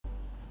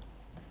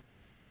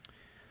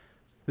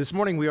This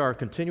morning we are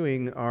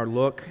continuing our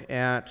look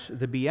at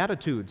the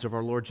Beatitudes of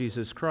our Lord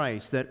Jesus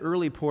Christ, that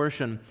early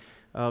portion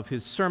of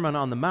his Sermon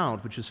on the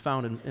Mount, which is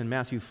found in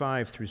Matthew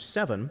 5 through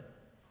 7.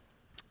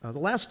 The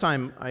last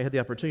time I had the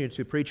opportunity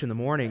to preach in the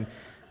morning,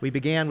 we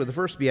began with the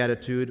first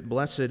Beatitude,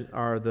 "Blessed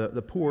are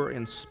the poor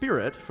in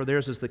spirit, for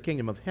theirs is the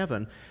kingdom of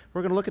heaven."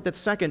 We're going to look at that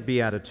second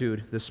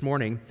Beatitude this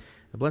morning.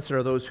 "Blessed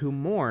are those who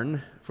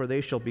mourn, for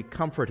they shall be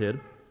comforted."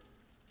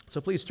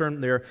 So please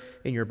turn there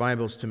in your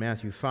Bibles to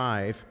Matthew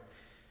 5.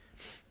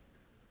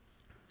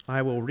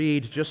 I will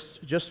read,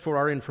 just for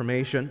our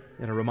information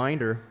and a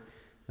reminder,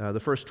 the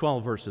first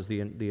 12 verses,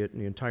 the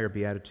entire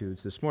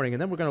Beatitudes this morning.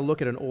 And then we're going to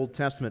look at an Old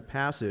Testament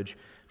passage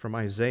from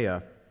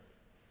Isaiah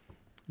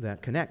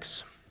that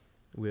connects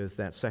with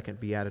that second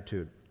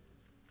Beatitude.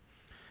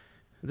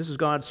 This is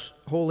God's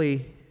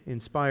holy,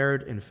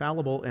 inspired,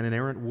 infallible, and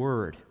inerrant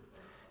Word.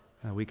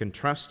 We can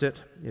trust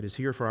it. It is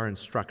here for our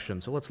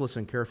instruction. So let's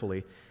listen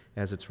carefully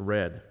as it's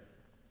read.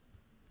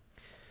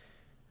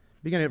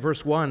 Beginning at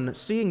verse 1,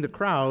 "Seeing the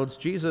crowds,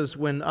 Jesus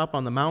went up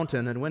on the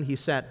mountain, and when he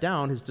sat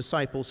down, his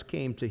disciples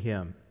came to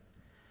him.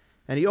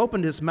 And he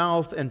opened his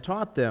mouth and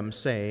taught them,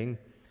 saying,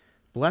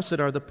 'Blessed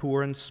are the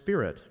poor in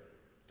spirit,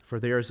 for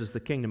theirs is the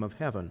kingdom of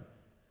heaven.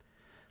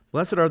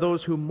 Blessed are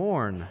those who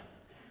mourn,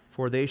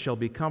 for they shall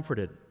be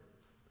comforted.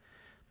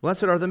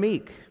 Blessed are the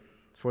meek,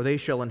 for they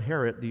shall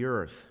inherit the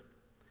earth.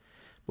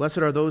 Blessed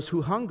are those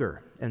who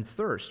hunger and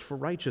thirst for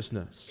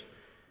righteousness,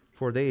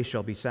 for they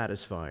shall be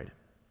satisfied.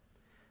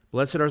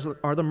 Blessed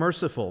are the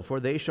merciful, for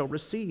they shall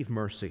receive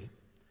mercy.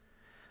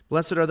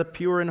 Blessed are the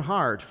pure in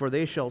heart, for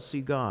they shall see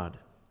God.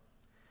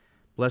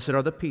 Blessed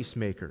are the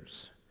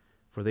peacemakers,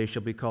 for they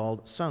shall be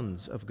called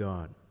sons of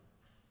God.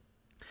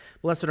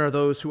 Blessed are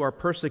those who are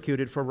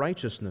persecuted for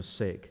righteousness'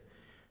 sake,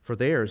 for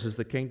theirs is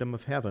the kingdom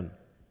of heaven.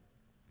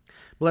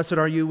 Blessed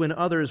are you when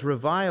others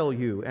revile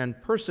you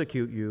and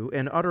persecute you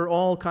and utter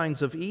all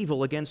kinds of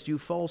evil against you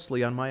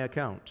falsely on my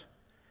account.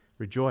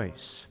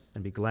 Rejoice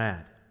and be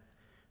glad,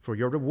 for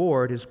your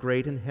reward is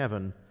great in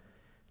heaven,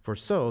 for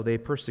so they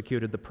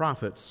persecuted the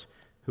prophets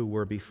who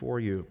were before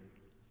you."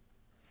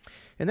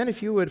 And then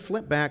if you would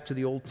flip back to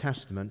the Old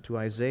Testament, to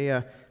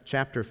Isaiah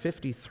chapter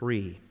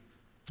 53,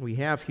 we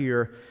have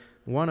here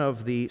one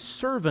of the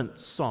servant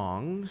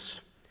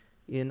songs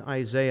in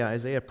Isaiah.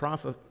 Isaiah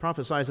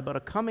prophesies about a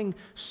coming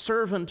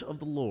servant of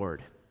the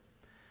Lord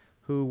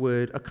who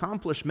would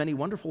accomplish many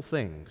wonderful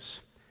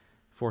things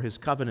for his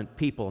covenant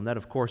people. And that,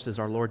 of course, is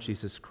our Lord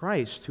Jesus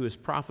Christ, who is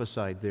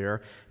prophesied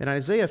there. In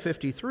Isaiah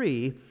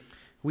 53,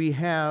 we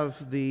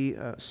have the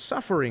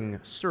suffering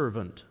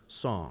servant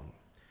song.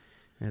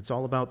 And it's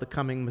all about the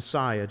coming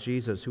Messiah,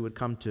 Jesus, who would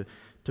come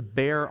to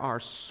bear our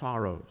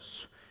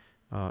sorrows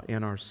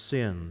and our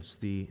sins,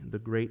 the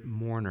great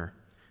mourner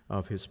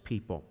of his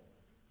people.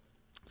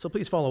 So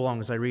please follow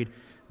along as I read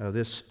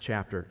this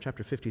chapter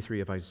 53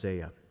 of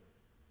Isaiah.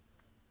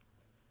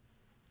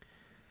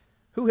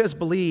 "Who has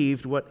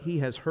believed what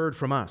he has heard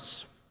from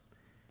us?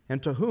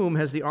 And to whom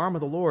has the arm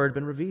of the Lord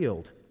been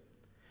revealed?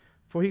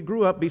 For he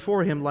grew up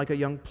before him like a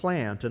young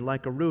plant and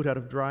like a root out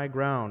of dry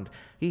ground.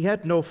 He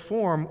had no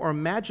form or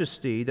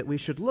majesty that we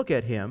should look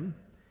at him,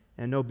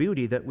 and no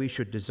beauty that we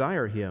should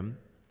desire him.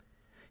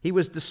 He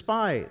was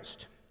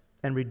despised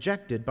and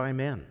rejected by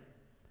men,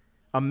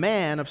 a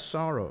man of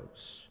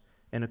sorrows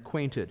and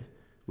acquainted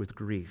with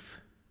grief.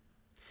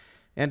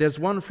 And as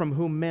one from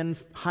whom men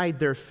hide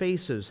their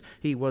faces,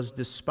 he was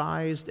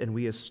despised, and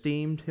we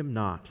esteemed him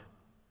not.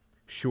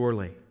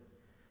 Surely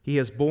he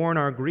has borne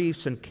our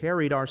griefs and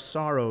carried our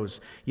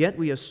sorrows, yet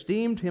we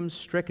esteemed him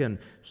stricken,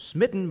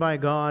 smitten by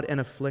God,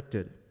 and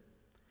afflicted.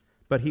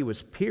 But he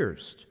was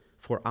pierced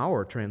for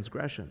our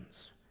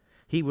transgressions.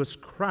 He was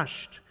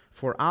crushed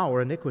for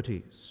our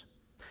iniquities.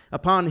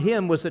 Upon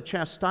him was the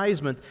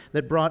chastisement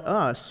that brought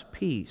us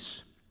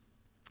peace,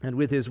 and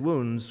with his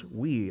wounds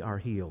we are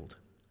healed.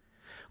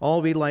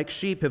 All we like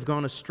sheep have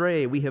gone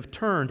astray. We have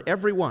turned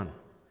every one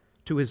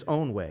to his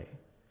own way,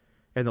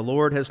 and the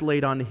Lord has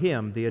laid on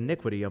him the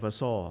iniquity of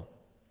us all.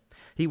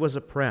 He was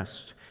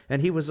oppressed,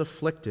 and he was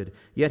afflicted,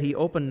 yet he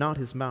opened not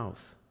his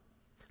mouth.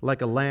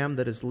 Like a lamb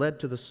that is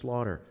led to the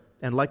slaughter,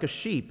 and like a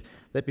sheep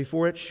that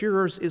before its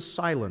shearers is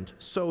silent,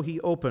 so he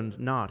opened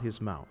not his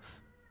mouth.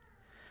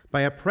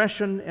 By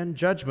oppression and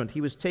judgment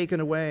he was taken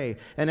away.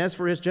 And as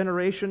for his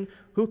generation,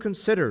 who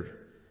considered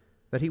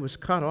that he was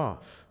cut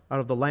off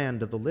out of the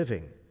land of the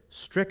living,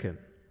 stricken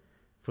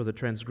for the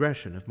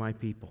transgression of my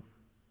people?"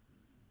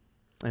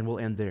 And we'll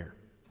end there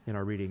in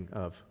our reading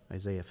of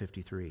Isaiah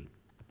 53.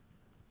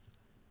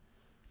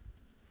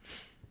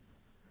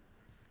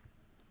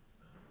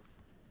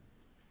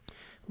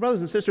 Brothers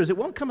and sisters, it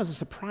won't come as a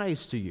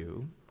surprise to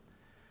you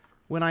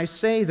when I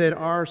say that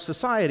our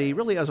society,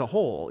 really as a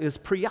whole, is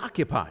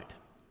preoccupied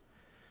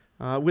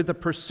with the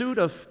pursuit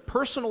of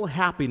personal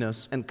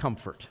happiness and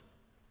comfort.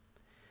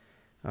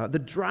 The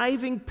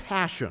driving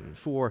passion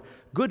for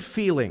good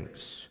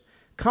feelings,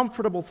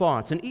 comfortable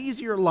thoughts, an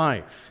easier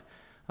life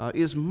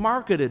is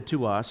marketed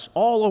to us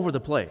all over the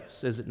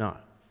place, is it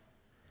not?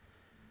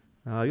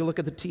 You look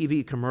at the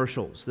TV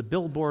commercials, the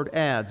billboard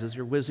ads as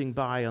you're whizzing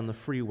by on the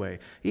freeway,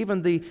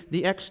 even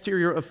the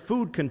exterior of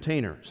food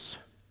containers.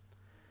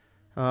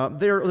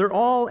 They're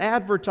all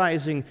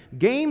advertising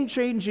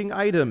game-changing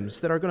items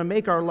that are going to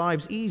make our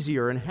lives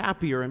easier and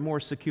happier and more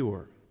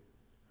secure.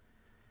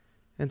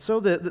 And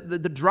so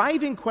the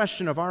driving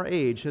question of our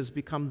age has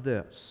become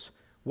this: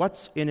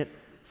 what's in it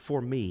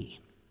for me?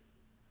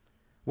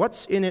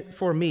 What's in it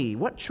for me?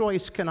 What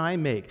choice can I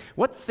make?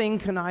 What thing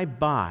can I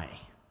buy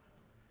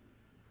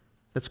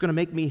that's going to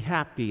make me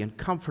happy and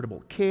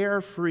comfortable,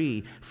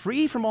 carefree,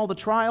 free from all the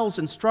trials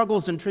and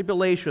struggles and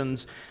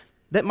tribulations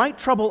that might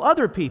trouble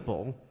other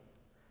people,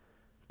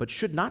 but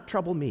should not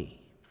trouble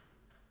me?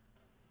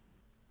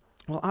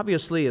 Well,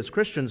 obviously, as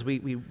Christians,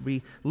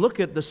 we look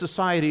at the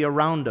society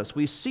around us.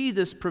 We see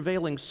this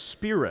prevailing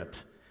spirit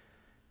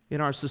in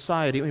our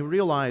society, and we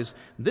realize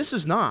this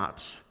is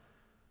not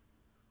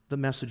the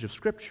message of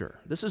Scripture.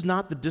 This is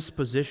not the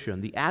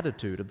disposition, the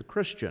attitude of the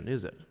Christian,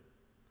 is it?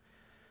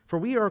 For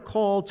we are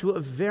called to a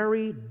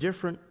very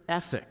different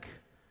ethic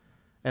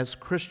as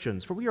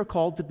Christians, for we are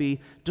called to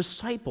be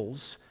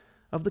disciples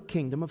of the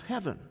kingdom of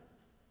heaven.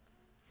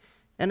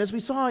 And as we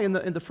saw in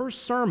the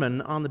first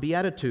sermon on the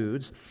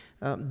Beatitudes,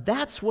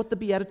 that's what the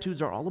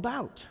Beatitudes are all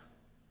about.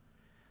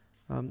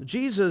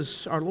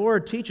 Jesus, our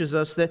Lord, teaches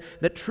us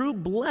that true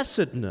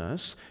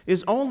blessedness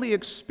is only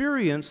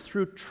experienced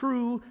through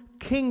true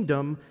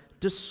kingdom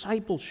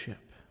discipleship.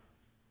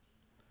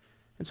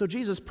 And so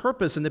Jesus'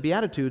 purpose in the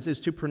Beatitudes is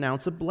to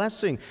pronounce a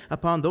blessing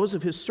upon those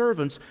of his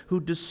servants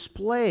who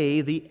display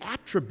the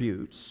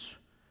attributes,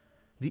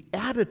 the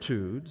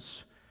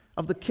attitudes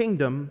of the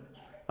kingdom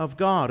of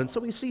God. And so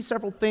we see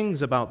several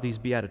things about these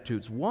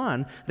Beatitudes.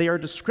 One, they are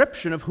a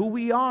description of who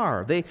we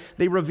are.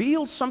 They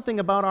reveal something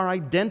about our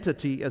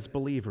identity as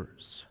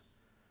believers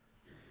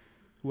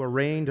who are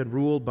reigned and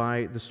ruled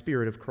by the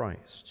Spirit of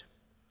Christ.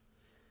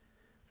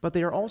 But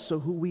they are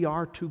also who we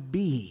are to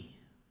be.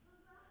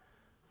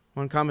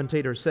 One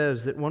commentator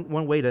says that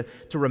one way to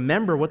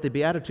remember what the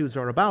Beatitudes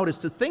are about is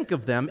to think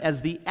of them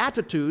as the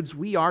attitudes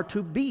we are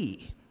to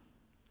be.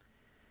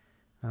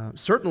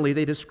 Certainly,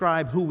 they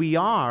describe who we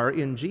are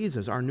in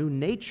Jesus, our new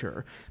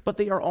nature, but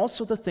they are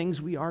also the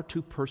things we are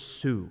to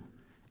pursue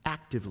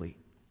actively,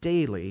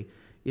 daily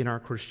in our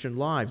Christian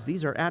lives.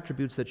 These are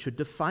attributes that should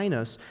define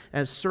us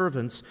as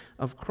servants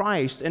of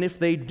Christ, and if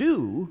they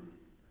do,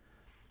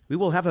 we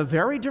will have a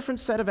very different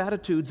set of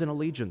attitudes and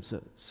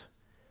allegiances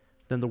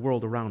than the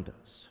world around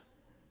us.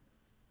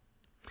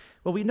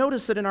 Well, we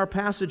notice that in our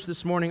passage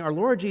this morning, our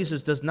Lord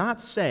Jesus does not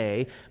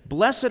say,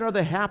 "Blessed are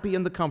the happy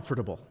and the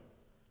comfortable.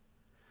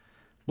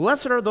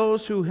 Blessed are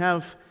those who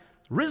have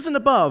risen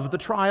above the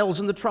trials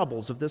and the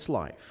troubles of this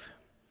life.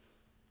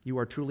 You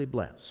are truly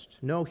blessed."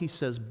 No, he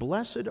says,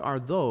 "Blessed are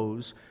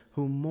those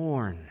who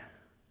mourn."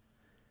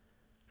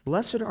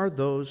 Blessed are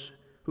those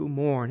who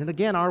mourn. And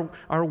again,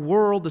 our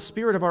world, the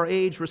spirit of our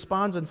age,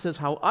 responds and says,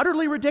 how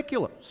utterly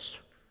ridiculous.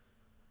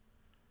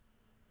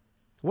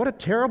 What a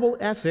terrible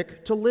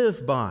ethic to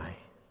live by.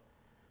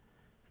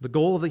 The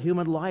goal of the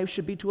human life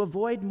should be to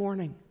avoid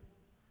mourning,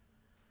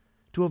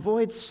 to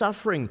avoid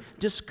suffering,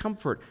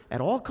 discomfort at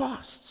all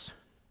costs.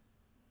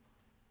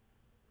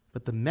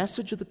 But the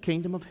message of the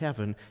kingdom of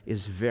heaven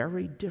is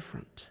very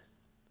different.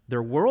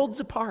 They're worlds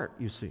apart,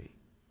 you see.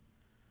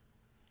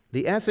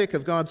 The ethic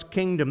of God's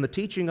kingdom, the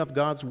teaching of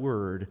God's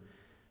word,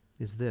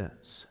 is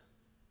this: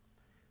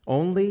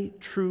 only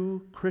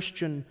true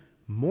Christian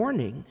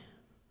mourning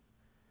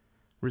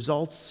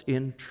results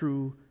in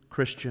true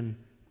Christian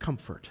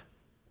comfort.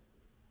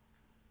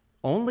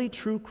 Only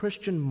true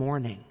Christian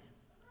mourning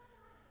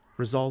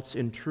results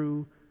in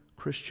true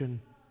Christian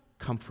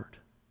comfort.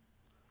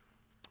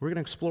 We're going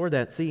to explore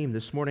that theme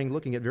this morning,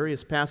 looking at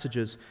various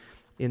passages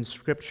in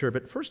Scripture.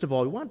 But first of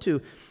all, we want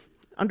to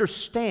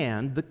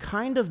understand the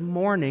kind of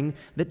mourning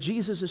that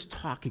Jesus is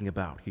talking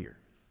about here.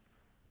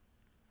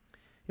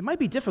 It might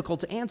be difficult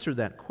to answer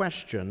that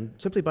question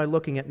simply by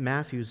looking at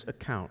Matthew's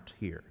account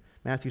here.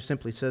 Matthew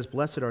simply says,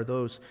 "Blessed are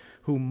those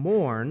who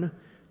mourn,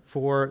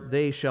 for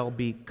they shall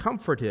be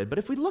comforted." But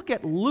if we look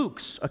at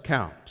Luke's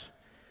account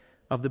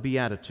of the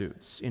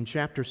Beatitudes in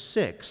chapter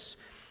 6,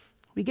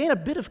 we gain a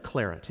bit of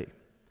clarity.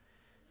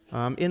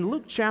 In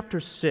Luke chapter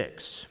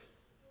 6,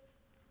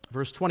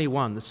 verse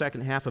 21, the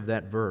second half of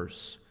that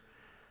verse,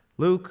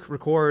 Luke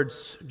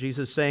records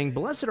Jesus saying,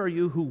 "Blessed are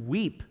you who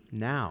weep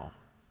now,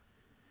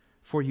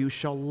 for you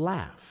shall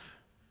laugh.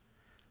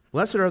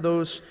 Blessed are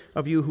those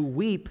of you who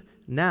weep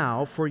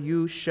now, for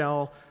you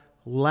shall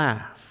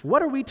laugh."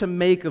 What are we to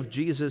make of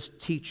Jesus'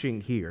 teaching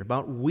here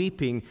about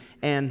weeping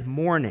and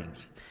mourning?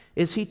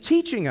 Is he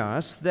teaching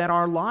us that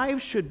our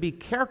lives should be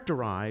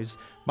characterized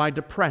by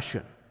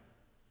depression?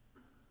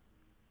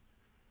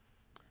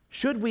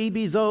 Should we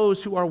be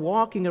those who are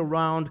walking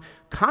around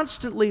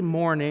constantly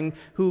mourning,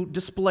 who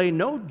display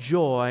no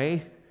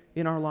joy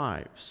in our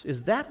lives?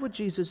 Is that what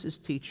Jesus is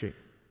teaching?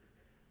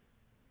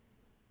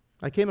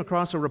 I came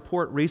across a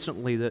report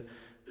recently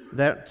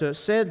that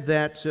said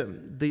that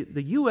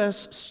the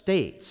U.S.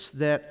 states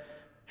that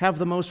have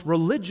the most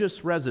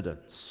religious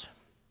residents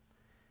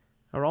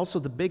are also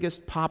the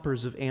biggest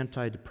poppers of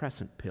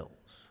antidepressant pills.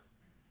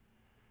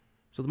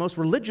 So the most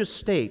religious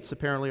states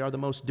apparently are the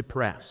most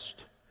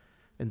depressed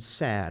and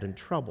sad and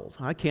troubled.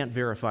 I can't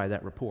verify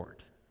that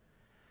report.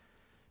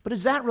 But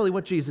is that really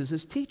what Jesus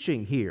is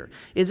teaching here?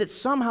 Is it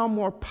somehow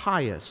more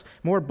pious,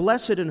 more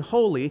blessed and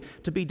holy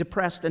to be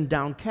depressed and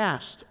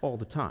downcast all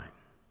the time?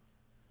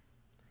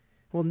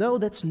 Well, no,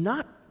 that's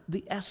not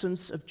the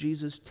essence of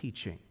Jesus'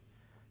 teaching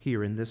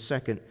here in this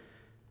second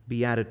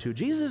beatitude.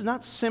 Jesus is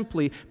not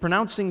simply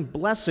pronouncing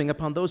blessing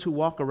upon those who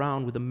walk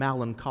around with a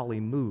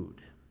melancholy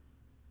mood.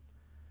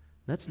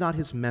 That's not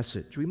his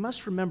message. We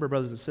must remember,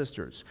 brothers and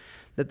sisters,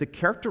 that the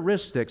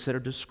characteristics that are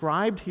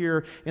described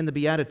here in the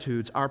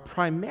Beatitudes are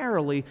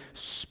primarily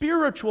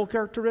spiritual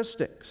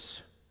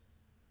characteristics.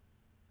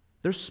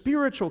 They're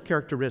spiritual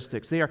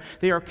characteristics. They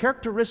are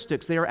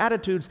characteristics, they are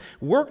attitudes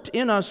worked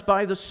in us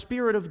by the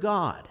Spirit of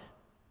God.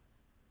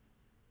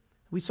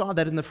 We saw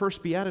that in the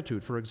first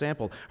beatitude, for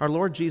example. Our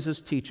Lord Jesus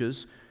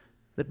teaches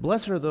that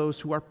blessed are those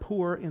who are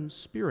poor in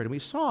spirit. And we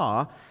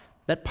saw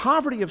that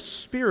poverty of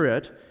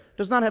spirit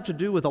does not have to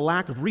do with a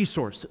lack of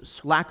resources,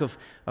 lack of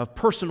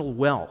personal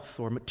wealth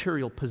or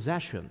material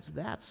possessions.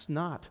 That's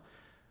not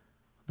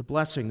the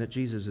blessing that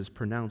Jesus is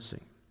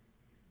pronouncing.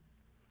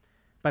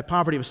 By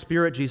poverty of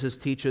spirit, Jesus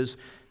teaches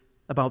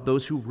about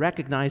those who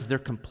recognize their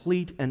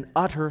complete and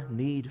utter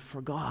need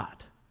for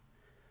God,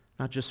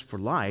 not just for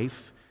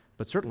life,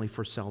 but certainly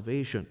for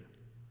salvation.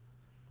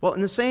 Well,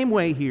 in the same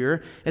way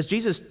here, as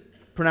Jesus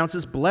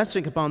pronounces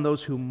blessing upon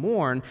those who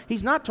mourn,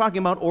 he's not talking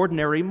about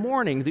ordinary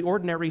mourning, the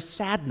ordinary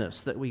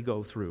sadness that we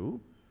go through.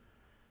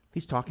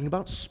 He's talking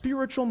about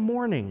spiritual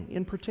mourning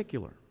in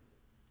particular.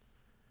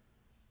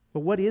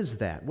 But what is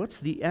that? What's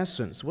the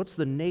essence? What's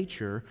the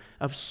nature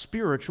of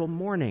spiritual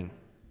mourning?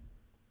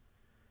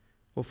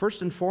 Well,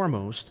 first and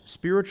foremost,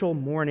 spiritual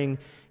mourning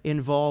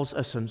involves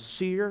a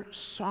sincere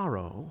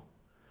sorrow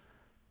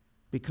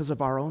because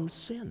of our own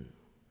sin.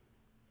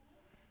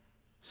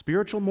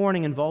 Spiritual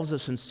mourning involves a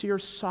sincere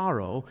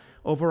sorrow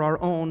over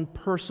our own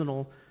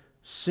personal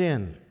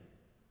sin.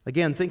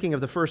 Again, thinking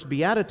of the first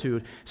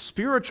beatitude,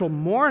 spiritual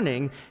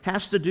mourning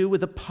has to do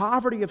with the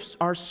poverty of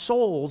our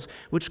souls,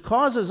 which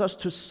causes us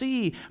to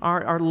see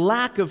our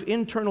lack of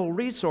internal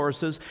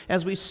resources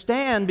as we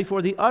stand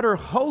before the utter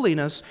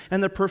holiness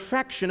and the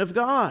perfection of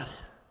God.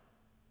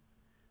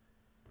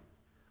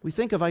 We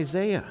think of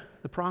Isaiah,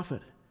 the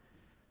prophet.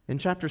 In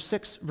chapter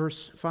 6,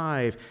 verse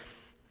 5,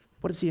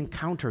 what does he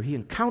encounter? He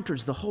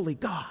encounters the holy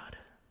God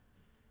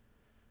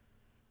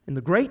in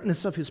the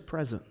greatness of his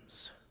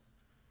presence.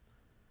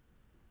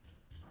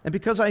 And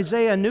because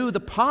Isaiah knew the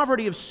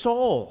poverty of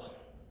soul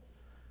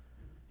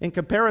in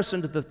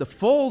comparison to the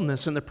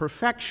fullness and the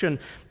perfection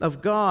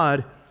of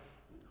God,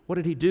 what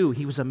did he do?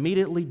 He was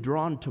immediately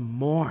drawn to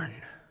mourn.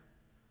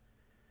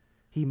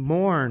 He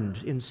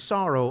mourned in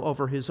sorrow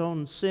over his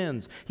own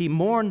sins. He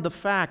mourned the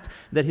fact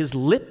that his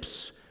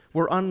lips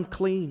were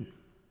unclean.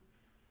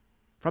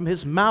 From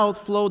his mouth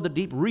flowed the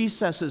deep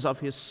recesses of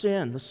his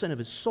sin, the sin of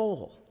his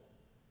soul.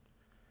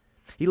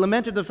 He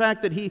lamented the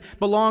fact that he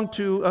belonged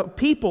to a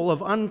people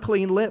of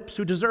unclean lips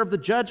who deserved the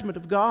judgment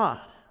of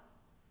God.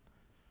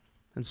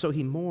 And so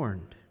he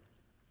mourned.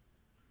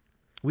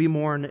 We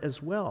mourn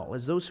as well,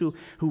 as those who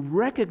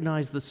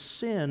recognize the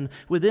sin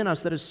within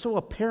us that is so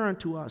apparent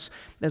to us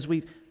as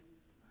we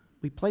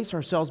place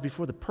ourselves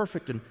before the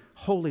perfect and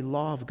holy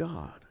law of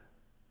God.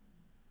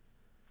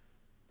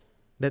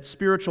 That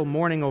spiritual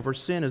mourning over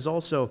sin is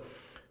also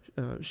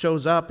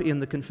shows up in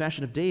the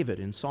confession of David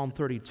in Psalm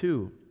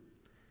 32.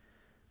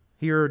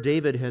 Here,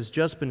 David has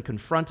just been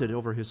confronted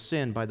over his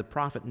sin by the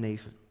prophet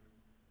Nathan.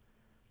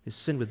 His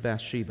sin with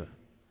Bathsheba,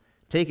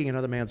 taking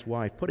another man's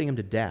wife, putting him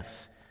to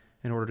death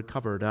in order to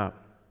cover it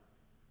up.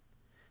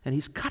 And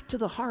he's cut to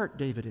the heart,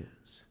 David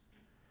is.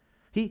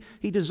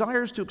 He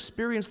desires to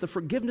experience the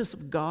forgiveness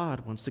of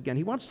God once again.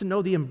 He wants to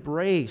know the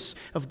embrace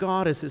of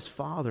God as his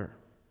Father.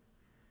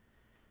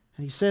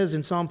 And he says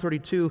in Psalm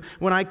 32,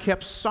 when I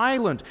kept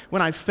silent,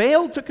 when I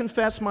failed to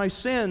confess my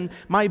sin,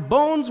 my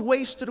bones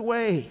wasted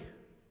away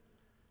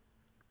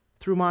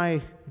through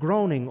my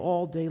groaning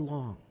all day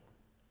long.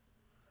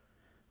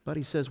 But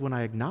he says, when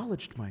I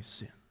acknowledged my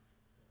sin,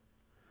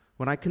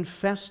 when I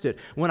confessed it,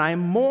 when I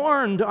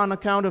mourned on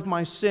account of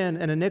my sin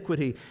and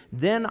iniquity,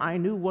 then I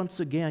knew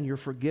once again your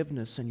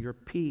forgiveness and your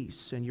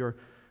peace and your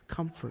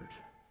comfort.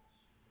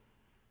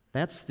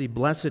 That's the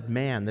blessed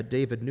man that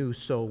David knew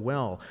so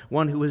well,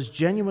 one who is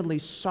genuinely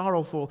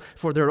sorrowful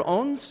for their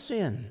own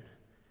sin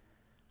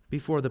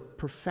before the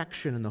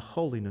perfection and the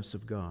holiness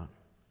of God.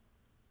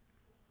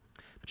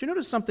 But you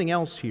notice something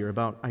else here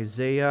about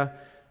Isaiah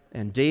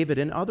and David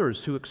and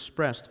others who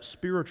expressed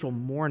spiritual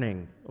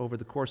mourning over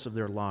the course of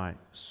their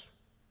lives.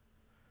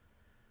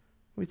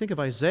 When we think of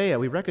Isaiah,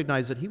 we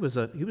recognize that he was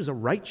a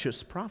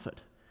righteous prophet.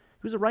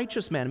 He was a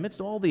righteous man. Amidst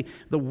all the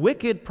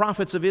wicked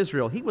prophets of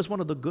Israel, he was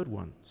one of the good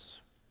ones.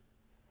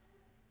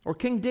 Or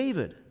King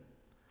David.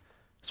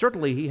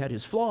 Certainly he had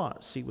his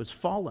flaws. He was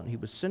fallen. He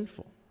was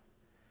sinful.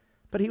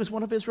 but he was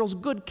one of Israel's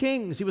good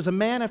kings. He was a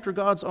man after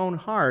God's own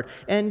heart.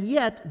 And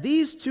yet,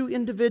 these two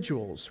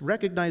individuals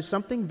recognize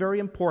something very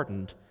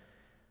important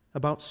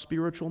about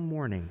spiritual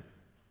mourning.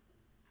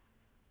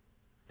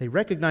 They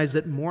recognize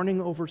that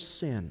mourning over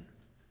sin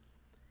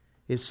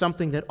is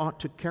something that ought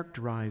to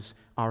characterize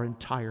our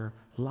entire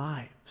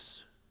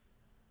lives.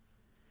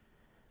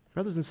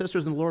 Brothers and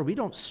sisters in the Lord, we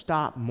don't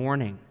stop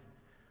mourning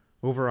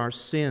over our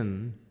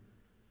sin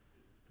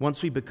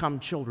once we become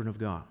children of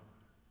God,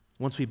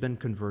 once we've been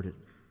converted.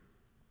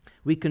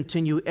 We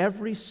continue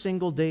every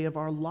single day of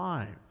our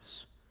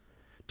lives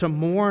to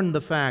mourn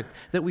the fact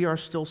that we are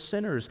still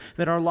sinners,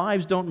 that our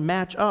lives don't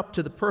match up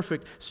to the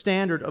perfect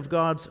standard of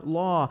God's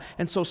law.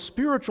 And so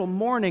spiritual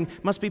mourning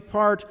must be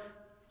part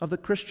of the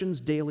Christian's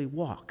daily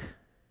walk.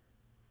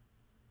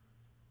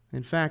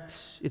 In fact,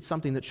 it's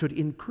something that should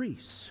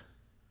increase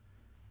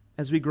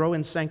as we grow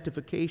in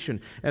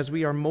sanctification, as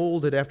we are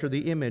molded after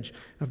the image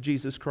of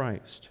Jesus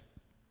Christ.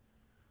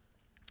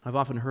 I've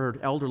often heard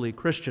elderly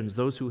Christians,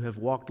 those who have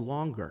walked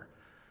longer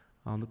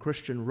on the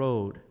Christian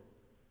road,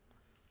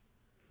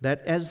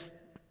 that as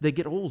they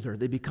get older,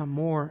 they become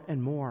more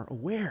and more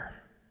aware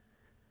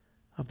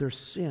of their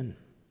sin.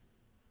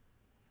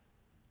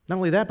 Not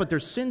only that, but their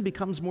sin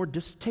becomes more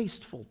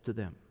distasteful to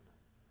them.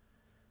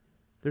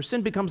 Their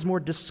sin becomes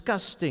more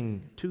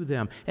disgusting to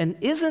them. And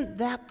isn't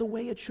that the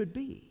way it should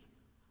be?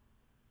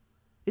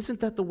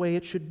 Isn't that the way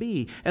it should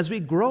be? As we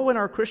grow in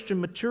our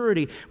Christian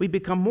maturity, we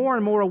become more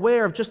and more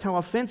aware of just how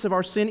offensive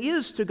our sin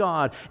is to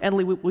God, and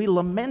we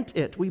lament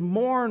it, we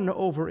mourn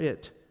over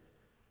it.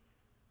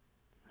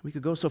 We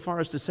could go so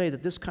far as to say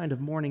that this kind of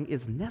mourning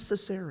is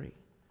necessary.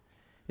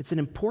 It's an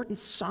important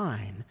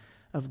sign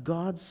of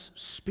God's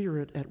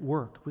Spirit at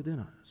work within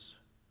us.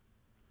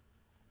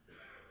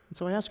 And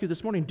so I ask you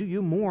this morning, do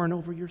you mourn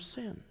over your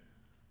sin?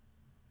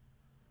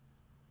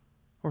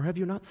 Or have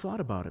you not thought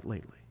about it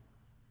lately?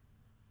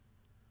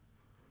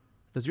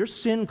 Does your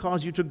sin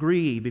cause you to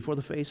grieve before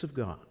the face of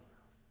God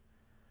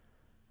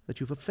that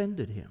you've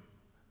offended Him?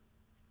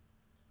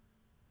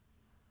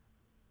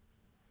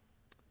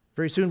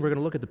 Very soon we're going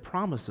to look at the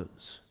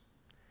promises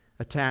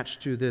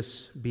attached to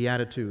this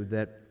beatitude,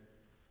 that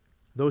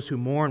those who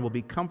mourn will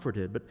be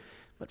comforted.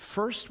 But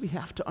first we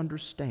have to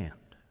understand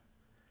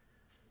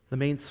the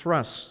main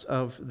thrust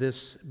of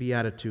this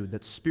beatitude,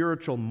 that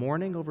spiritual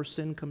mourning over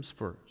sin comes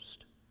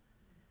first,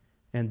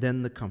 and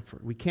then the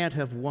comfort. We can't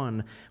have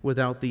one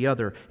without the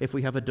other. If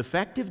we have a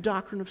defective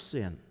doctrine of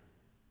sin,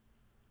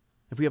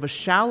 if we have a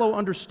shallow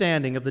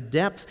understanding of the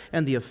depth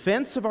and the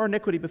offense of our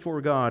iniquity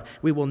before God,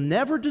 we will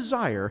never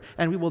desire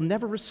and we will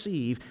never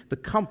receive the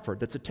comfort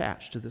that's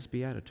attached to this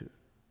beatitude.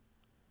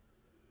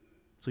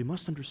 So we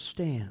must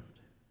understand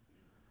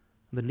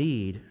the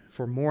need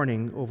for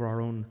mourning over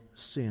our own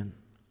sin.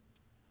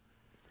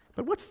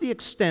 But what's the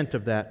extent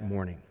of that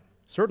mourning?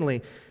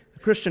 Certainly,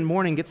 Christian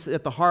mourning gets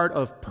at the heart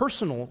of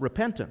personal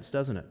repentance,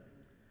 doesn't it?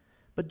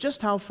 But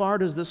just how far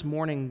does this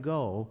mourning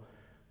go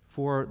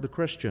for the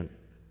Christian?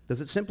 Does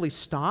it simply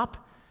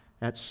stop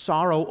at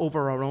sorrow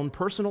over our own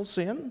personal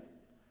sin?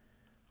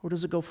 Or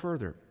does it go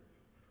further?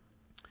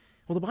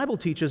 Well, the Bible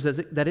teaches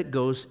that it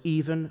goes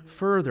even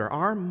further.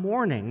 Our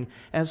mourning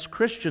as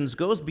Christians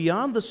goes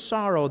beyond the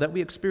sorrow that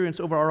we experience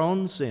over our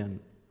own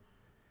sin.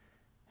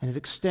 And it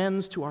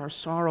extends to our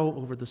sorrow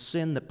over the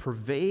sin that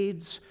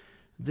pervades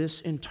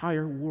this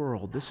entire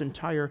world, this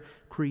entire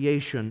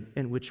creation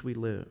in which we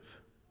live.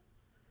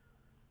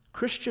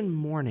 Christian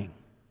mourning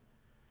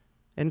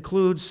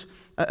includes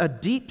a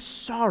deep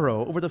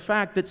sorrow over the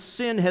fact that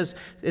sin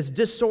is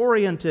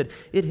disoriented.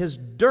 It has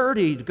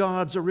dirtied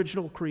God's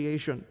original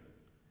creation.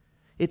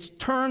 It's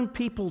turned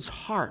people's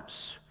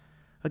hearts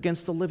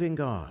against the living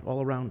God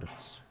all around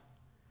us.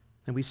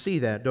 And we see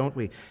that, don't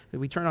we?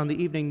 We turn on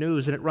the evening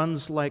news and it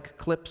runs like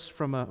clips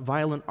from a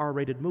violent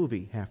R-rated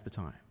movie half the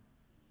time.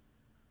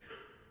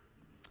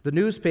 The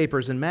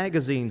newspapers and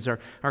magazines are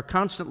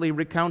constantly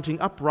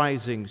recounting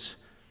uprisings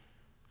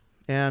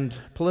and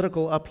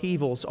political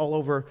upheavals all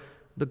over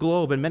the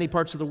globe. In many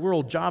parts of the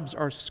world, jobs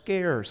are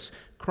scarce,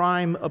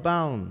 crime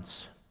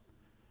abounds.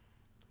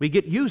 We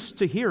get used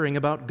to hearing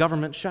about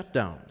government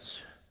shutdowns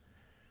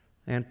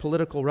and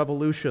political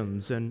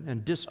revolutions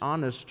and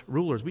dishonest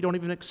rulers. We don't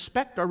even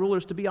expect our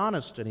rulers to be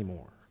honest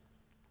anymore.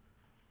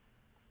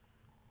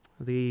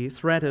 The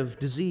threat of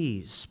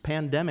disease,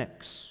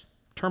 pandemics,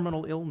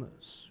 terminal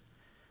illness,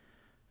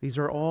 these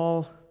are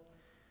all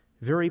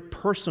very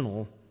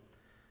personal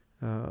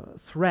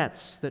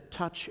threats that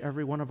touch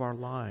every one of our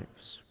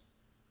lives.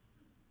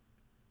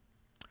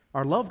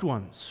 Our loved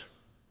ones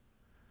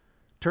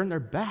turn their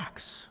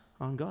backs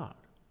on God,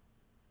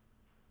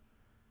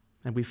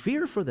 and we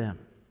fear for them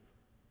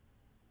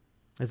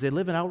as they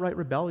live in outright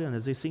rebellion,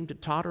 as they seem to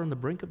totter on the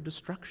brink of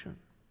destruction.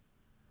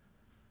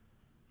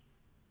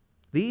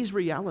 These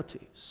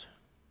realities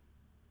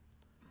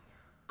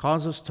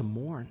cause us to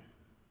mourn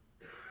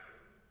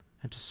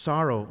and to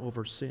sorrow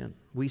over sin.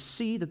 We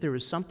see that there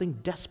is something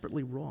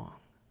desperately wrong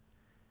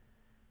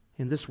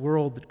in this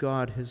world that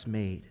God has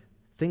made.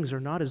 Things are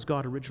not as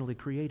God originally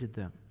created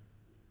them.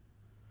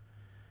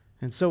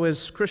 And so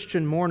as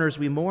Christian mourners,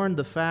 we mourn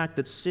the fact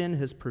that sin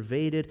has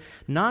pervaded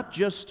not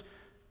just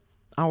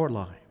our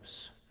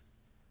lives,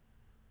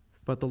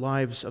 but the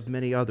lives of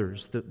many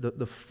others,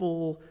 the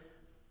full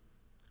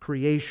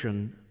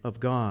creation of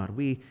God.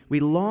 We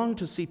long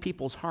to see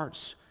people's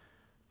hearts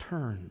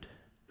turned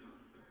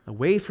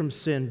away from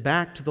sin,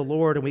 back to the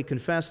Lord, and we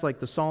confess like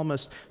the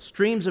psalmist,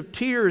 streams of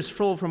tears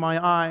flow from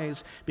my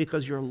eyes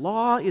because your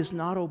law is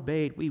not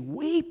obeyed. We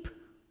weep.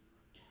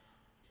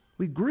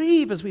 We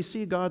grieve as we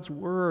see God's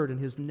word and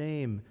His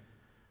name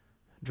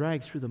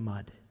dragged through the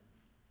mud.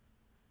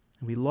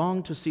 And we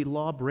long to see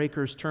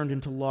lawbreakers turned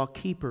into law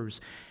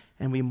keepers.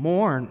 And we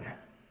mourn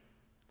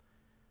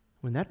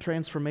when that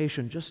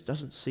transformation just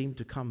doesn't seem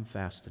to come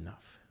fast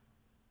enough.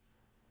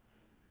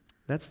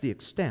 That's the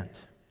extent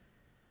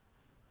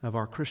of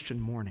our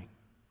Christian mourning.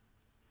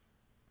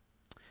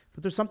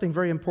 But there's something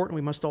very important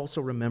we must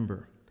also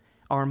remember.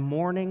 Our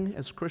mourning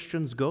as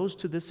Christians goes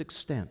to this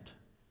extent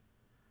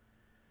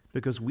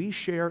because we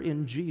share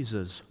in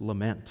Jesus'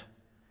 lament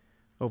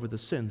over the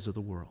sins of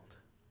the world.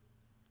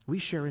 We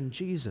share in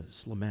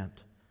Jesus'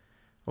 lament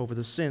over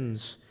the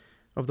sins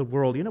of the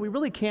world. You know, we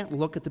really can't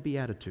look at the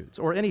Beatitudes,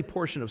 or any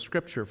portion of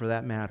Scripture for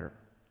that matter,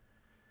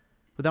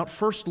 without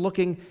first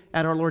looking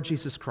at our Lord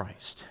Jesus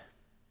Christ.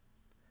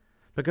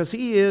 Because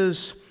He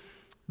is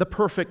the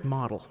perfect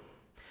model.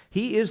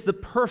 He is the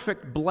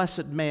perfect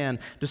blessed man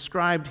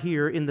described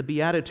here in the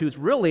Beatitudes.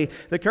 Really,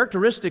 the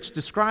characteristics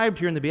described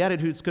here in the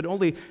Beatitudes could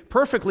only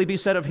perfectly be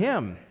said of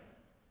Him.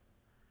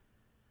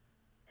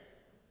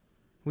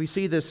 We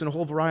see this in a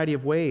whole variety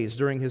of ways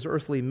during His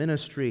earthly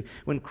ministry.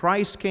 When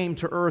Christ came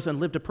to earth and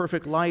lived a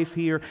perfect life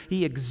here,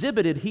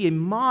 He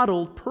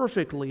modeled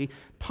perfectly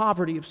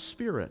poverty of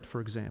spirit, for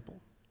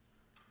example.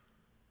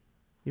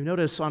 You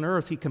notice on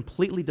earth He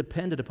completely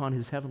depended upon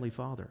His heavenly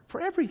Father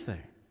for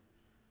everything.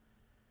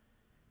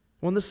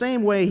 Well, in the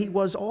same way, He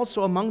was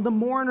also among the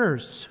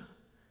mourners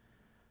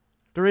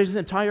during His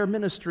entire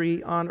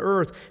ministry on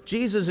earth.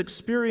 Jesus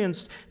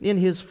experienced in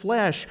His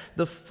flesh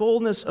the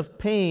fullness of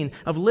pain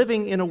of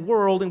living in a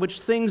world in which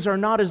things are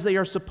not as they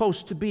are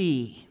supposed to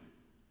be.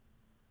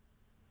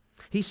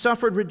 He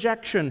suffered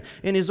rejection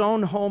in His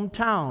own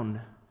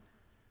hometown,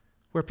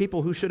 where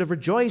people who should have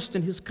rejoiced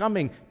in His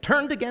coming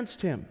turned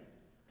against Him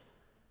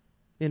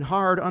in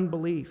hard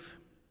unbelief.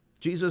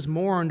 Jesus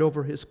mourned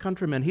over His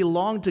countrymen. He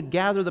longed to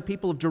gather the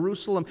people of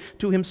Jerusalem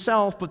to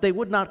Himself, but they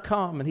would not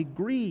come, and He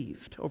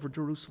grieved over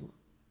Jerusalem.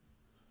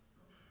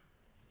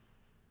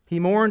 He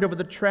mourned over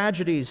the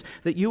tragedies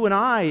that you and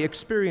I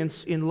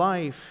experience in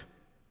life.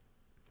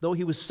 Though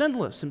He was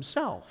sinless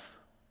Himself,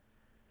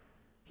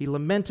 He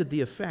lamented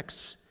the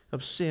effects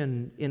of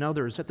sin in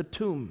others. At the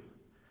tomb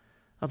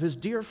of His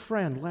dear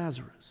friend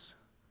Lazarus,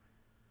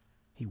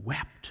 He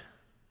wept.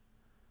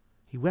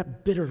 He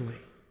wept bitterly.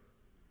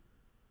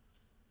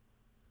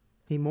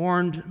 He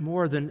mourned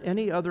more than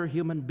any other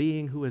human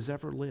being who has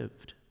ever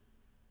lived.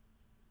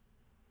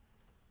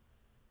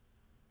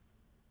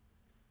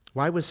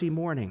 Why was He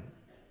mourning?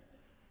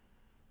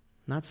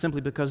 Not simply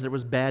because there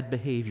was bad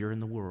behavior in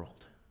the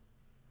world,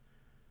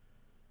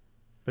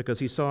 because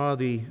He saw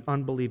the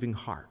unbelieving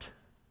heart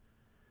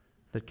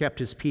that kept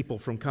His people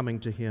from coming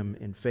to Him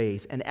in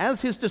faith. And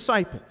as His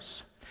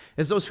disciples,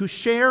 as those who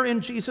share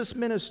in Jesus'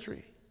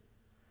 ministry,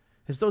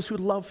 as those who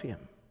love Him,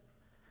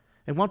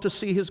 and want to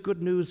see His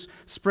good news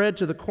spread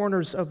to the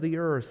corners of the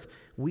earth,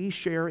 we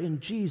share in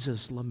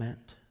Jesus'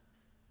 lament.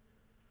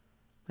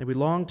 And we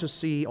long to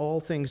see all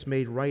things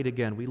made right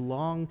again. We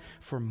long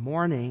for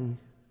mourning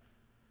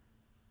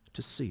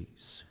to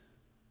cease.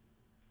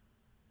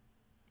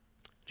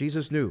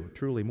 Jesus knew,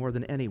 truly, more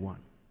than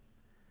anyone,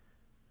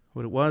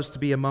 what it was to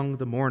be among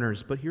the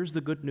mourners. But here's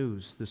the good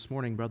news this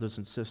morning, brothers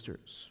and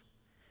sisters.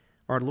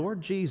 Our Lord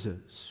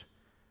Jesus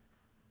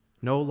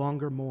no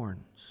longer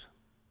mourns.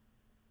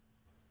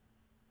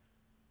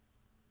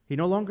 He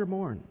no longer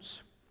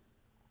mourns.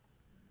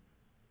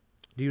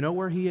 Do you know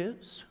where He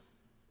is?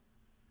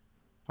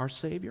 Our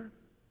Savior?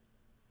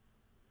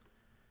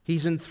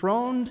 He's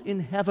enthroned in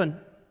heaven.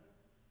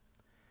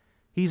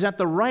 He's at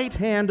the right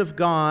hand of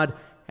God,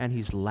 and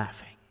He's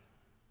laughing.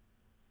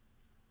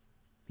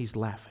 He's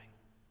laughing.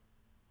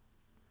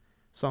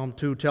 Psalm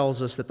 2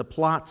 tells us that the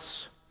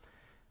plots,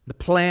 the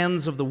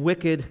plans of the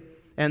wicked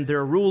and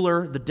their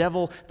ruler, the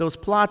devil, those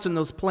plots and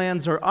those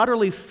plans are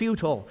utterly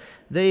futile.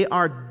 They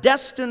are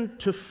destined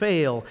to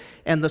fail.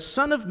 And the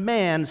Son of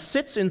Man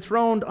sits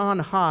enthroned on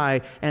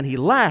high, and He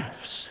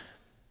laughs.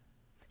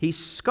 He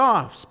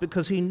scoffs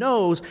because He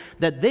knows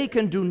that they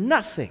can do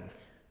nothing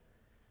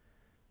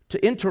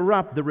to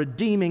interrupt the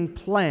redeeming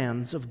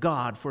plans of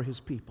God for His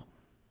people.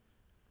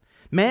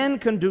 Man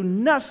can do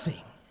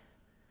nothing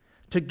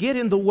to get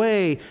in the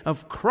way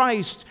of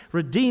Christ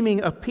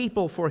redeeming a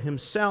people for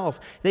Himself.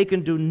 They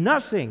can do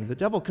nothing, the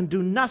devil can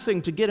do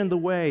nothing to get in the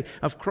way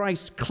of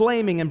Christ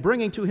claiming and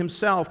bringing to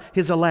Himself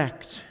His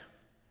elect,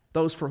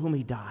 those for whom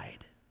He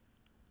died.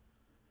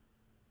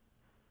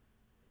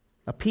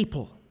 A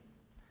people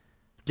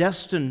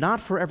destined not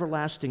for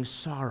everlasting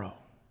sorrow,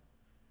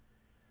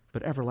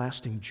 but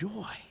everlasting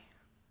joy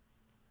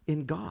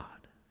in God.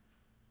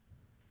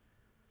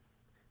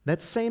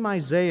 That same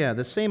Isaiah,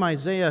 the same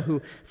Isaiah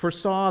who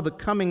foresaw the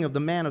coming of the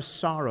man of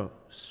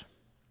sorrows,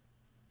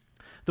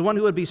 the one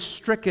who would be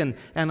stricken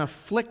and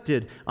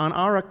afflicted on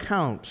our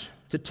account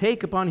to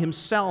take upon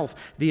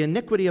himself the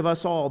iniquity of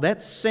us all.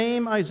 That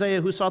same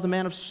Isaiah who saw the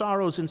man of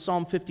sorrows in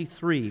Psalm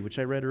 53, which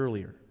I read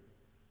earlier,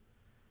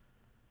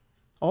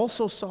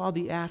 also saw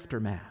the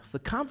aftermath, the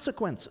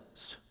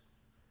consequences,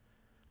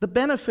 the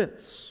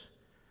benefits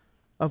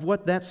of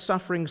what that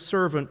suffering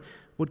servant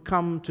would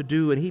come to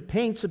do. And he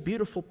paints a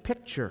beautiful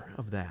picture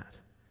of that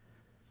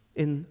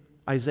in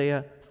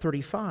Isaiah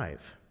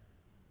 35.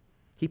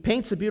 He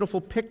paints a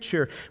beautiful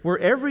picture where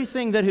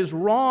everything that is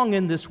wrong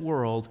in this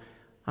world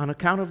on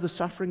account of the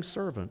suffering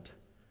servant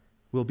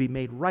will be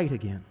made right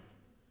again.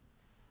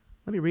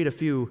 Let me read a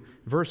few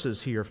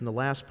verses here from the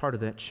last part of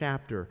that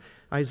chapter.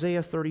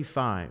 Isaiah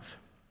 35,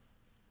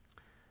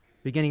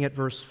 beginning at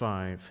verse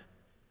 5.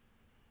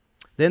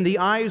 Then the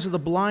eyes of the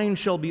blind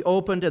shall be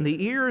opened, and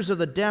the ears of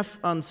the deaf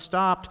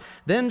unstopped.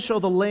 Then shall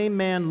the lame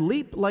man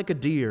leap like a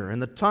deer,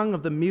 and the tongue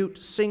of the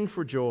mute sing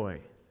for joy.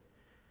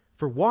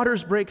 For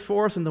waters break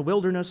forth in the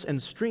wilderness,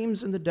 and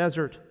streams in the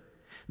desert.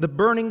 The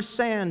burning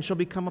sand shall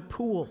become a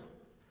pool,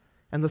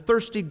 and the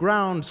thirsty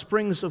ground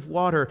springs of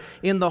water.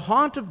 In the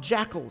haunt of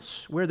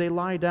jackals, where they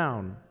lie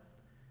down,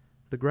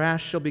 the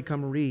grass shall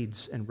become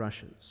reeds and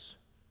rushes.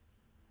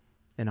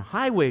 And a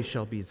highway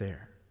shall be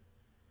there,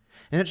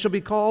 and it shall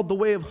be called the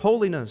way of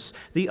holiness.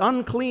 The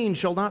unclean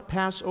shall not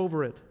pass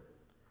over it.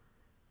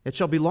 It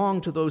shall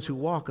belong to those who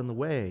walk on the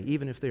way.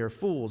 Even if they are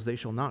fools, they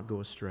shall not go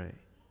astray.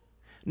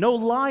 No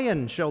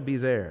lion shall be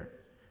there,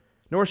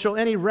 nor shall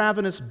any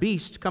ravenous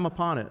beast come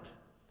upon it.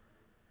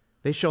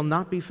 They shall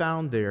not be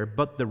found there,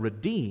 but the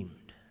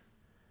redeemed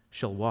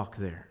shall walk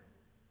there.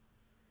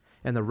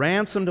 And the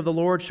ransomed of the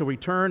Lord shall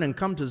return and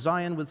come to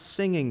Zion with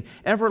singing.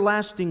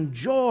 Everlasting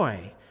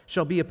joy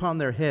shall be upon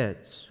their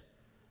heads.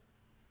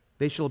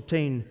 They shall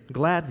obtain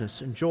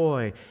gladness and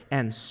joy,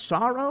 and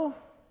sorrow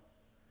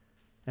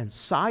and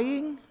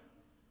sighing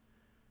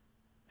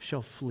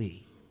shall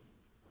flee.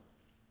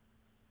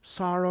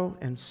 Sorrow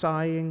and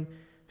sighing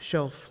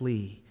shall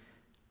flee.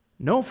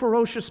 No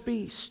ferocious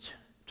beast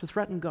to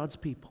threaten God's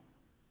people.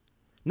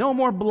 No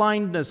more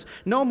blindness,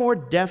 no more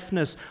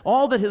deafness.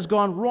 All that has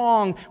gone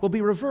wrong will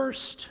be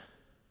reversed.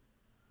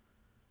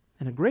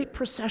 And a great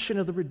procession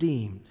of the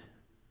redeemed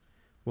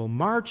will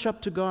march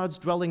up to God's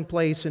dwelling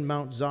place in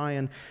Mount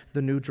Zion,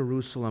 the New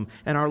Jerusalem.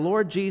 And our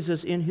Lord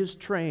Jesus in his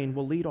train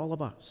will lead all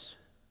of us,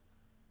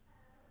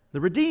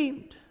 the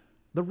redeemed,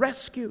 the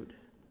rescued,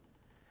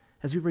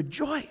 as we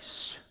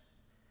rejoice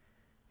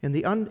in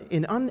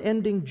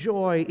unending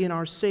joy in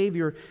our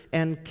Savior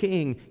and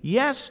King.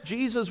 Yes,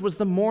 Jesus was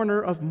the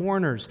mourner of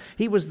mourners.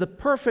 He was the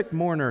perfect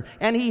mourner,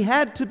 and he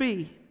had to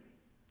be.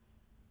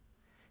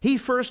 He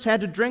first had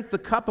to drink the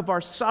cup of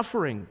our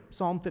suffering,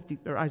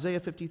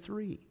 Isaiah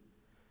 53,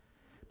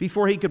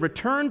 before he could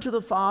return to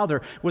the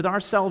Father with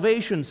our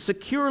salvation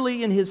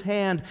securely in his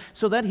hand,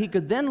 so that he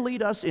could then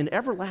lead us in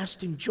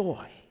everlasting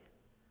joy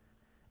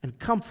and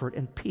comfort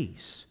and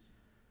peace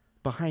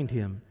behind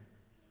him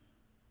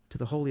to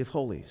the Holy of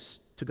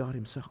Holies, to God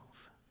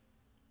himself.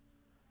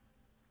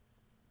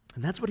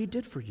 And that's what he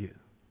did for you.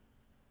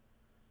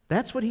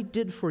 That's what he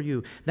did for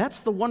you.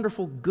 That's the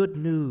wonderful good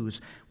news.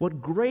 What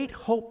great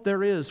hope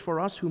there is for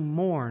us who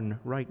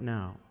mourn right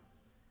now,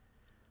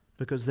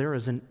 because there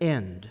is an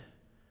end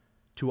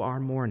to our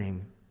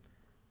mourning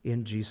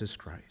in Jesus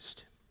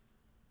Christ.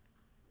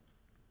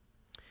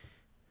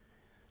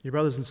 Dear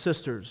brothers and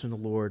sisters in the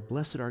Lord,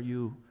 blessed are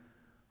you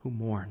who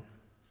mourn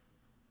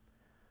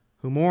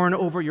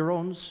over your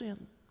own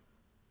sin.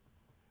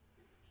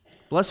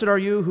 Blessed are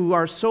you who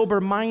are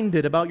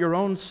sober-minded about your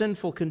own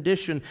sinful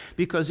condition,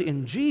 because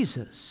in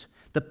Jesus,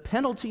 the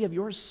penalty of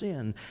your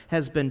sin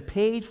has been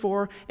paid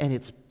for, and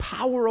its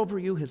power over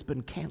you has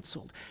been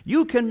canceled.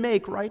 You can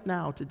make right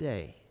now,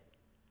 today,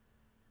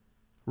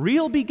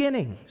 real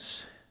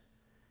beginnings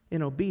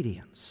in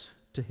obedience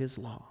to his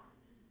law.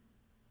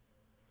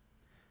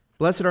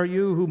 Blessed are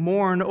you who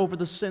mourn over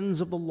the sins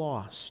of the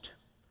lost,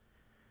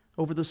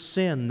 over the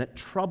sin that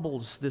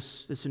troubles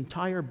this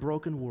entire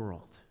broken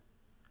world,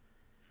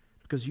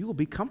 because you will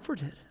be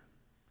comforted.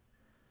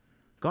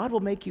 God will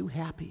make you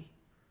happy,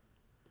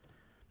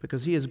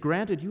 because he has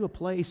granted you a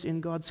place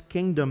in God's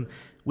kingdom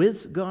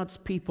with God's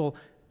people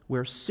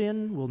where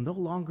sin will no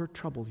longer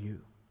trouble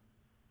you.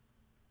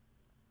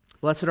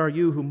 Blessed are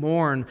you who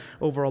mourn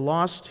over a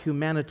lost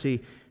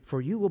humanity, for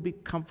you will be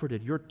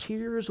comforted. Your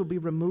tears will be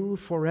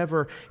removed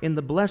forever in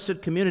the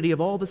blessed community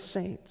of all the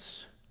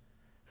saints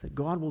that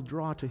God will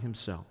draw to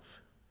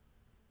himself.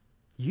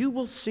 You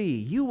will see,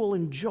 you will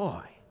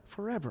enjoy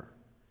forever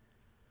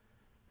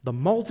the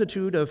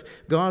multitude of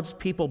God's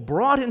people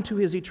brought into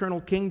his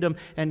eternal kingdom,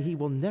 and he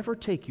will never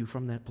take you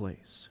from that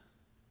place.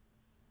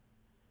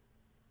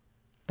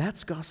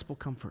 That's gospel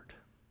comfort,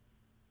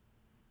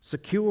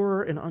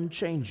 secure and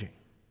unchanging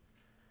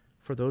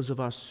for those of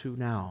us who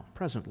now,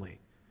 presently,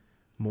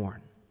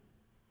 mourn.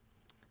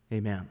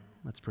 Amen.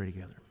 Let's pray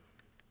together.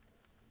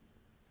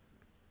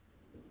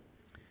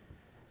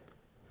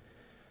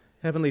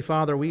 Heavenly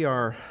Father, we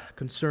are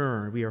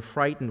concerned, we are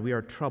frightened, we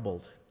are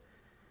troubled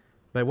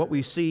by what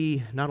we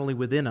see not only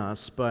within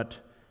us, but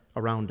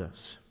around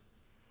us.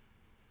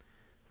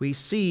 We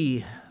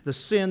see the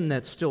sin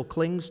that still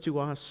clings to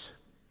us.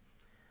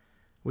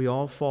 We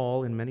all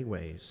fall in many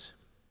ways.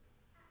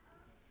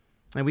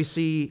 And we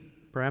see,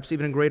 perhaps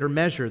even in greater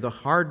measure, the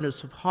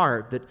hardness of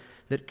heart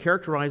that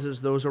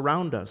characterizes those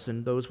around us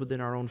and those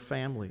within our own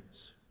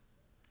families.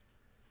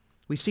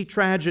 We see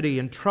tragedy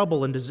and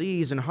trouble and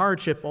disease and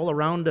hardship all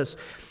around us,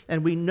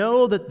 and we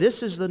know that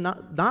this is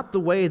not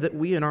the way that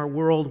we in our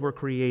world were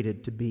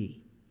created to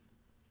be.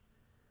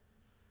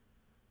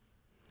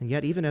 And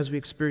yet, even as we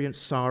experience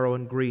sorrow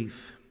and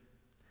grief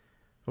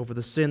over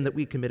the sin that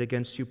we commit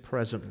against you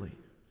presently,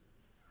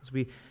 as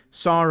we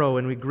sorrow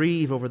and we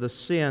grieve over the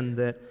sin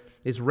that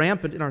is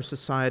rampant in our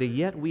society,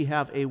 yet we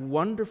have a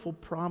wonderful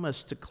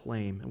promise to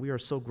claim, and we are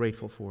so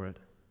grateful for it.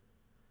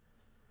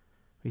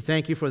 We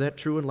thank you for that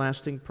true and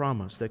lasting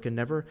promise that can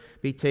never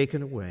be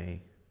taken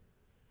away.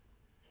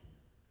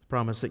 The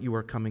promise that you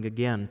are coming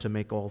again to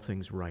make all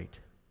things right.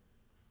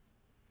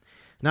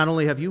 Not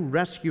only have you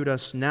rescued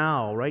us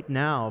now, right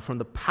now, from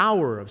the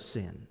power of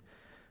sin,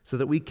 so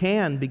that we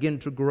can begin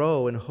to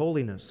grow in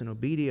holiness and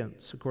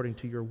obedience according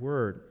to your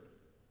word,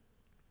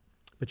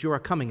 but you are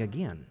coming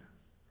again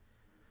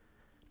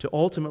to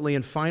ultimately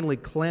and finally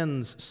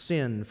cleanse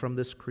sin from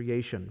this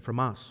creation, from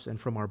us and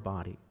from our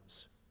bodies.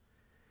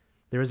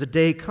 There is a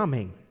day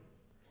coming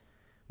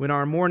when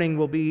our mourning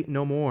will be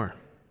no more,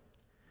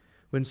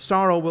 when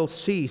sorrow will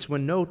cease,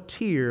 when no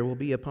tear will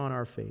be upon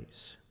our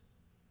face.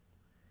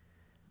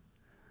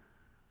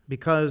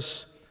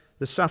 Because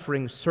the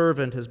suffering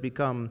servant has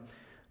become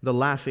the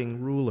laughing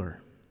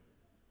ruler,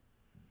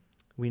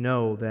 we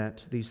know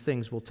that these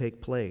things will take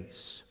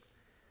place.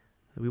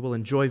 We will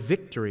enjoy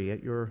victory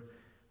at your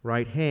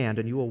right hand,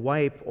 and you will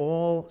wipe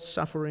all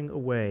suffering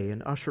away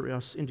and usher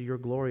us into your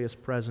glorious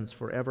presence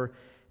forever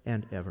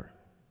and ever.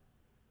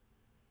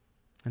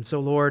 And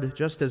so, Lord,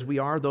 just as we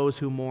are those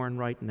who mourn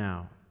right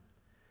now,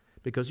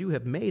 because you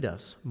have made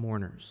us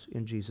mourners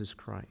in Jesus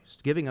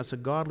Christ, giving us a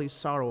godly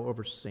sorrow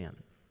over sin,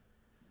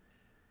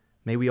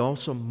 may we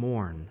also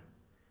mourn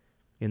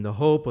in the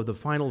hope of the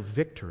final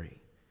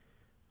victory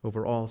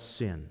over all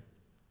sin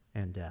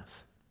and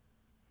death.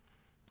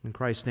 In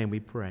Christ's name we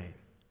pray.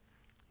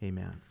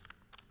 Amen.